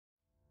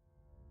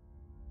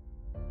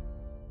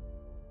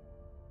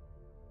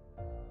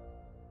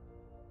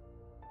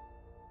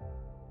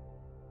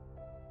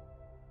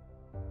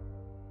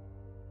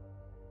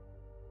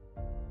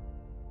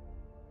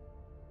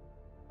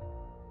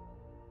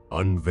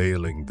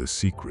Unveiling the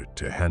secret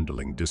to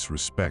handling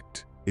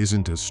disrespect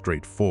isn't as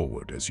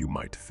straightforward as you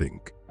might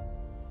think.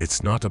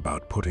 It's not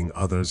about putting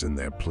others in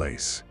their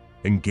place,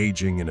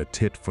 engaging in a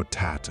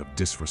tit-for-tat of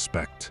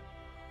disrespect,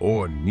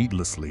 or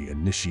needlessly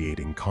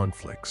initiating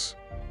conflicts.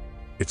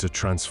 It's a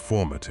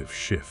transformative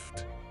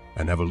shift,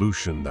 an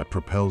evolution that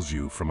propels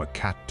you from a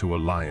cat to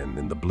a lion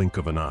in the blink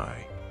of an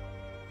eye.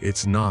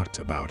 It's not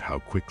about how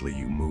quickly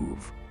you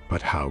move,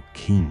 but how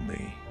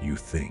keenly you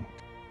think.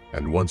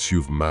 And once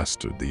you've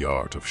mastered the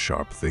art of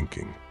sharp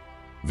thinking,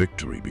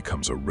 victory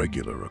becomes a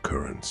regular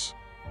occurrence.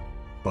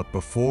 But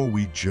before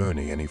we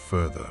journey any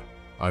further,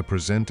 I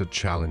present a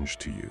challenge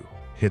to you.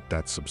 Hit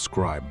that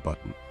subscribe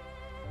button.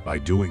 By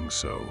doing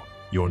so,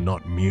 you're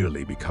not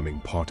merely becoming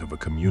part of a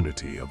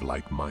community of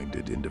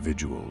like-minded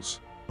individuals,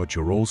 but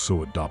you're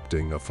also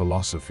adopting a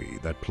philosophy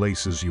that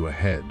places you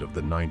ahead of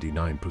the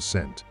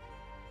 99%.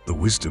 The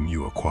wisdom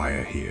you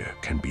acquire here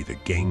can be the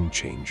game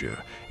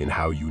changer in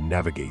how you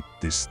navigate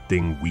this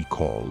thing we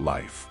call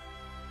life.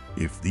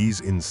 If these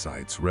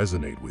insights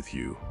resonate with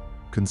you,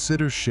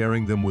 consider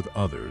sharing them with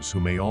others who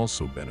may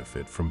also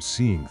benefit from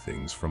seeing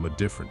things from a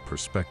different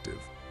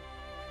perspective.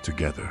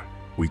 Together,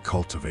 we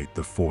cultivate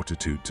the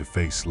fortitude to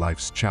face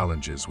life's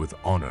challenges with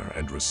honor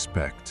and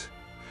respect,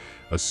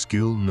 a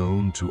skill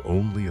known to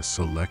only a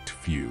select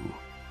few.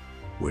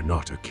 We're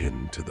not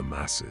akin to the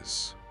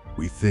masses.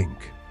 We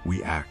think,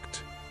 we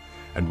act,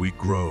 and we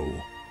grow,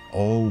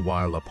 all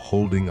while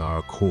upholding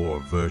our core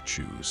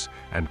virtues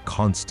and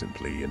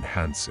constantly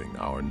enhancing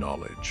our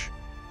knowledge.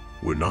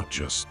 We're not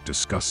just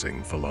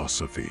discussing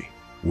philosophy,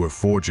 we're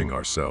forging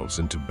ourselves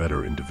into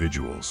better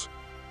individuals.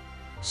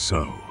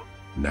 So,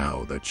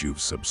 now that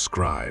you've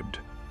subscribed,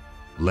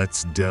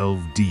 let's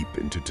delve deep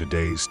into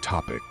today's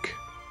topic: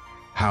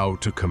 how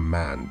to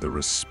command the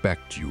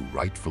respect you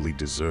rightfully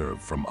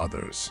deserve from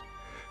others,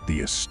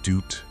 the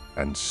astute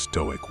and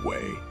stoic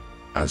way.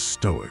 As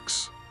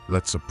Stoics,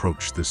 let's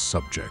approach this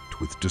subject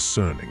with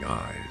discerning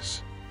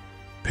eyes.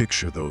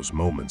 Picture those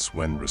moments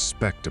when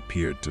respect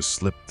appeared to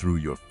slip through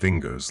your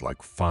fingers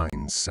like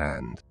fine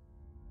sand.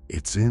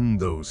 It's in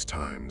those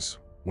times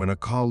when a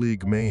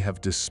colleague may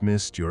have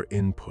dismissed your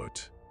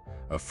input,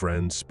 a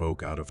friend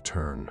spoke out of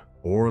turn,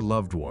 or a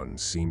loved one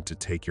seemed to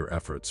take your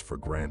efforts for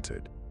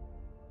granted.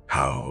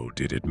 How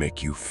did it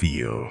make you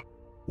feel?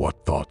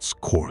 What thoughts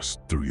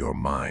coursed through your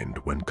mind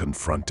when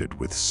confronted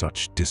with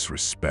such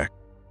disrespect?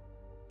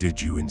 Did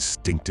you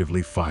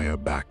instinctively fire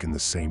back in the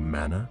same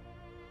manner?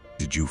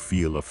 Did you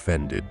feel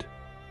offended?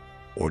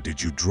 Or did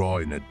you draw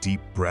in a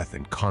deep breath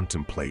and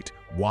contemplate,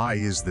 why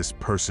is this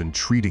person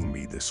treating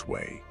me this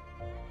way?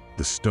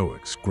 The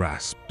Stoics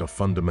grasped a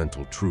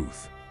fundamental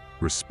truth.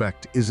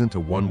 Respect isn't a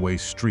one-way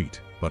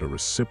street, but a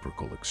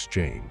reciprocal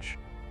exchange.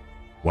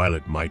 While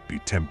it might be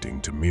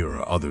tempting to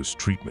mirror others'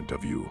 treatment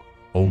of you,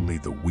 only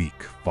the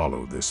weak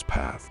follow this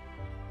path.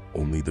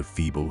 Only the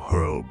feeble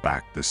hurl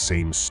back the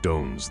same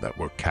stones that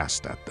were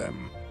cast at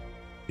them.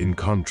 In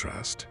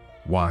contrast,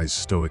 wise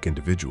Stoic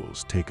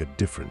individuals take a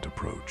different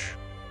approach.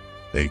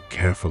 They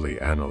carefully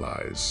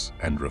analyze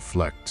and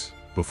reflect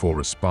before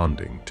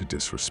responding to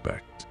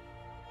disrespect.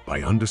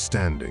 By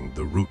understanding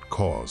the root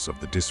cause of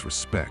the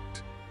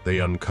disrespect, they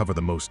uncover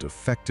the most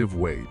effective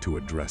way to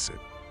address it.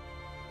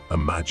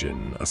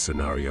 Imagine a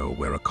scenario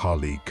where a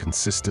colleague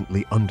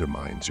consistently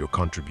undermines your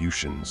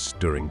contributions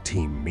during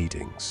team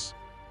meetings.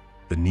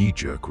 The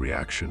knee-jerk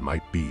reaction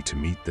might be to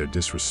meet their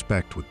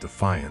disrespect with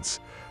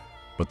defiance,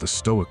 but the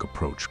Stoic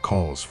approach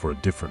calls for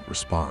a different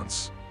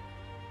response.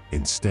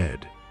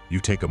 Instead, you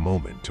take a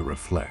moment to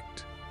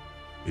reflect.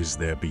 Is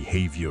their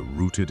behavior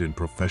rooted in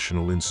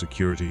professional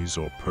insecurities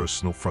or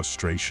personal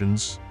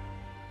frustrations?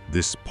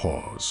 This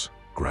pause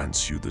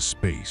grants you the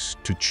space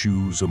to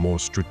choose a more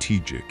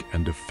strategic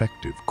and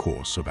effective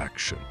course of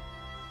action.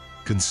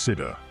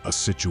 Consider a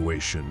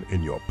situation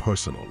in your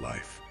personal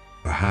life.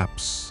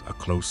 Perhaps a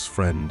close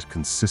friend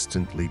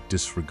consistently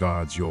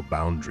disregards your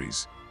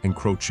boundaries,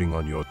 encroaching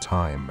on your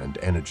time and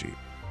energy.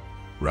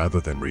 Rather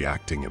than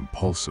reacting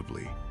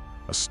impulsively,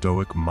 a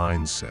Stoic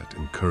mindset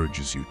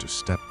encourages you to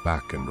step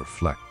back and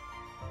reflect.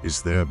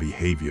 Is their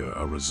behavior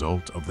a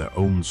result of their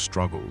own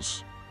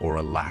struggles or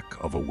a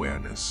lack of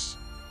awareness?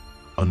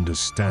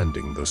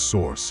 Understanding the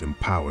source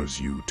empowers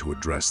you to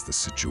address the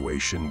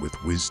situation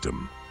with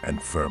wisdom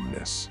and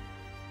firmness.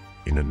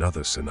 In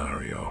another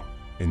scenario,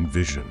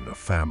 envision a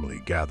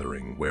family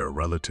gathering where a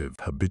relative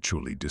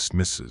habitually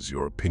dismisses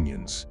your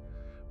opinions,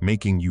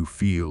 making you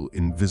feel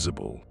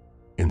invisible.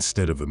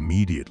 Instead of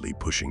immediately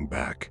pushing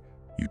back,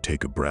 you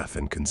take a breath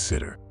and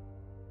consider,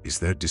 is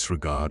their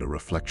disregard a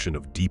reflection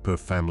of deeper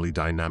family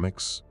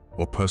dynamics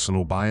or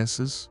personal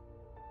biases?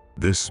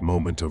 This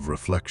moment of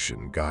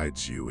reflection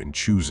guides you in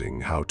choosing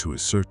how to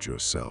assert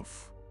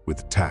yourself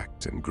with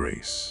tact and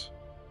grace.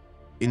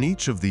 In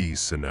each of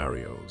these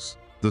scenarios,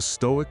 the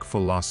Stoic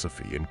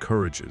philosophy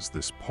encourages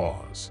this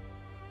pause,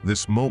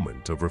 this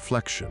moment of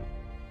reflection.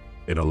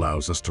 It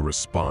allows us to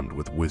respond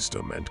with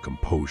wisdom and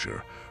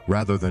composure,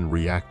 rather than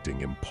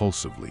reacting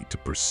impulsively to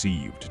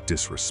perceived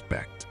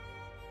disrespect.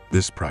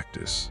 This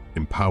practice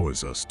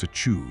empowers us to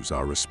choose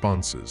our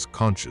responses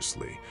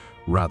consciously,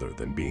 rather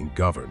than being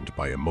governed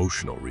by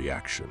emotional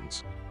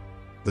reactions.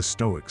 The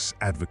Stoics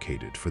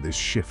advocated for this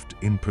shift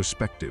in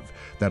perspective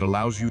that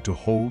allows you to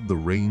hold the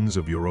reins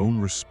of your own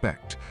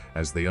respect,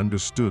 as they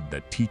understood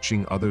that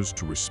teaching others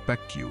to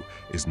respect you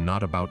is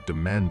not about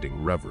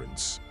demanding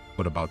reverence,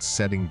 but about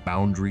setting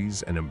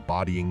boundaries and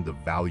embodying the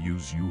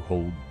values you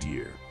hold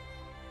dear.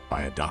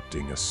 By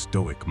adopting a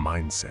Stoic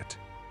mindset,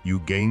 you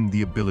gain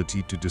the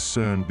ability to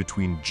discern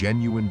between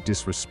genuine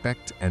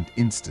disrespect and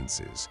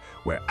instances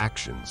where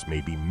actions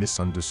may be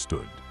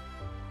misunderstood.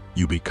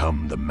 You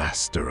become the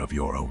master of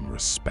your own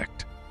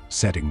respect,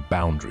 setting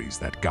boundaries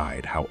that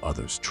guide how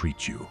others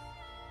treat you.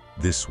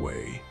 This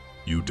way,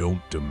 you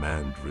don't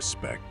demand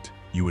respect.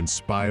 You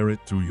inspire it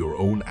through your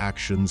own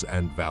actions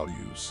and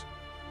values.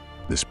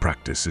 This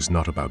practice is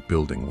not about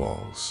building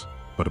walls,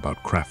 but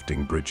about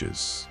crafting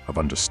bridges of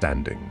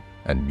understanding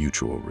and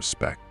mutual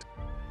respect.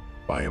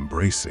 By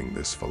embracing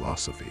this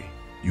philosophy,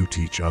 you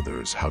teach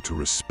others how to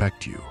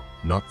respect you,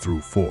 not through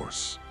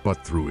force,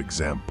 but through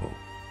example.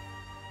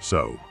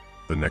 So,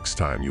 the next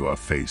time you are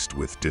faced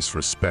with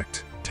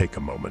disrespect, take a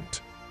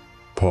moment.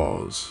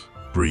 Pause,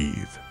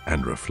 breathe,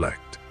 and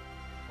reflect.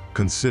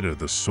 Consider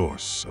the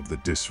source of the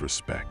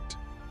disrespect.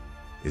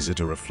 Is it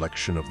a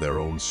reflection of their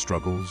own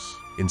struggles,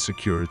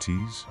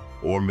 insecurities,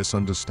 or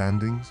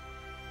misunderstandings?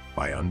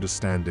 By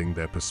understanding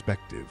their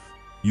perspective,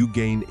 you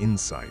gain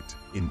insight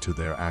into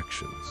their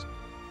actions.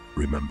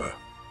 Remember,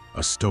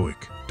 a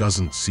Stoic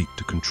doesn't seek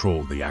to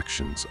control the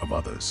actions of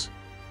others,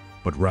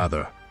 but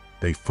rather,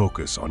 they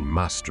focus on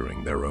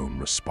mastering their own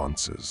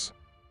responses.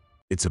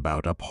 It's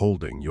about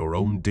upholding your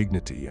own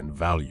dignity and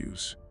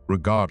values,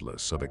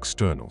 regardless of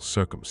external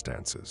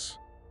circumstances.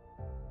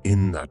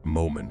 In that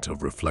moment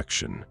of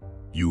reflection,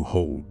 you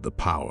hold the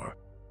power.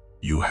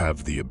 You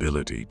have the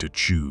ability to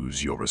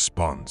choose your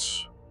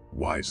response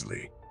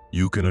wisely.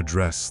 You can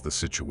address the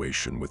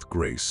situation with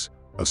grace,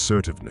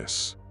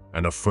 assertiveness,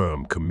 and a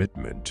firm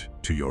commitment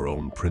to your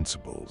own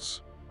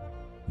principles.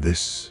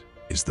 This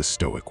is the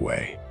Stoic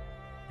way.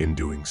 In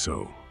doing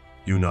so,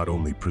 you not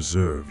only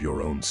preserve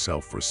your own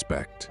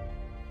self-respect,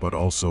 but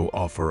also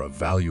offer a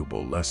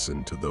valuable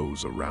lesson to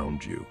those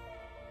around you.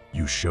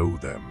 You show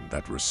them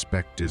that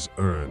respect is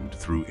earned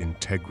through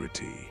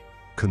integrity,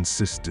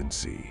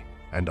 consistency,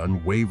 and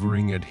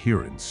unwavering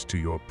adherence to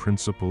your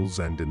principles,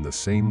 and in the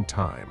same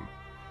time,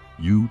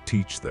 you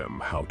teach them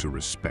how to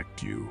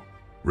respect you.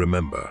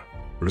 Remember,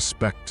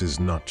 respect is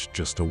not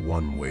just a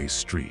one-way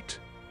street.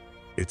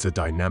 It's a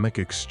dynamic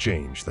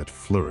exchange that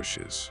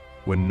flourishes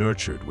when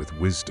nurtured with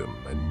wisdom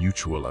and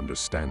mutual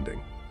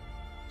understanding.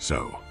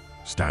 So,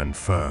 stand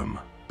firm,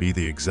 be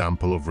the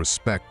example of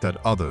respect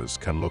that others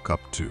can look up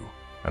to,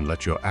 and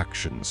let your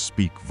actions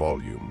speak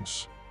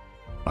volumes.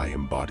 By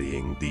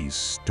embodying these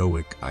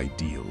Stoic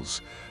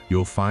ideals,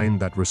 you'll find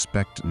that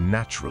respect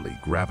naturally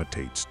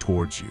gravitates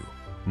towards you,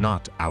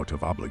 not out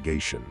of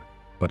obligation,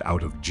 but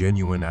out of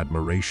genuine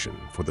admiration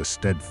for the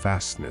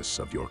steadfastness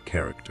of your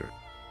character.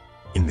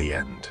 In the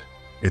end,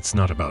 it's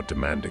not about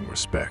demanding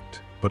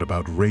respect, but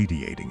about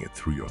radiating it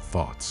through your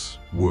thoughts,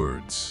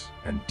 words,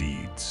 and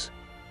deeds.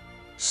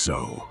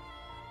 So,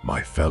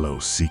 my fellow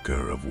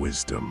seeker of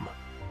wisdom,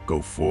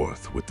 go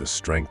forth with the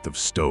strength of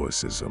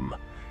Stoicism,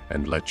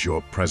 and let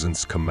your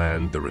presence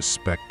command the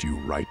respect you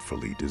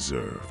rightfully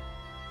deserve.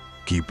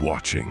 Keep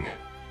watching,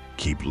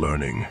 keep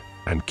learning,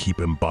 and keep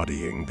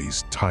embodying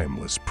these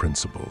timeless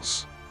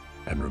principles.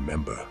 And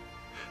remember,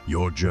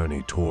 your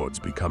journey towards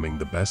becoming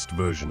the best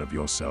version of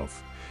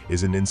yourself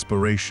is an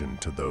inspiration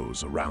to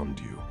those around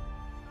you.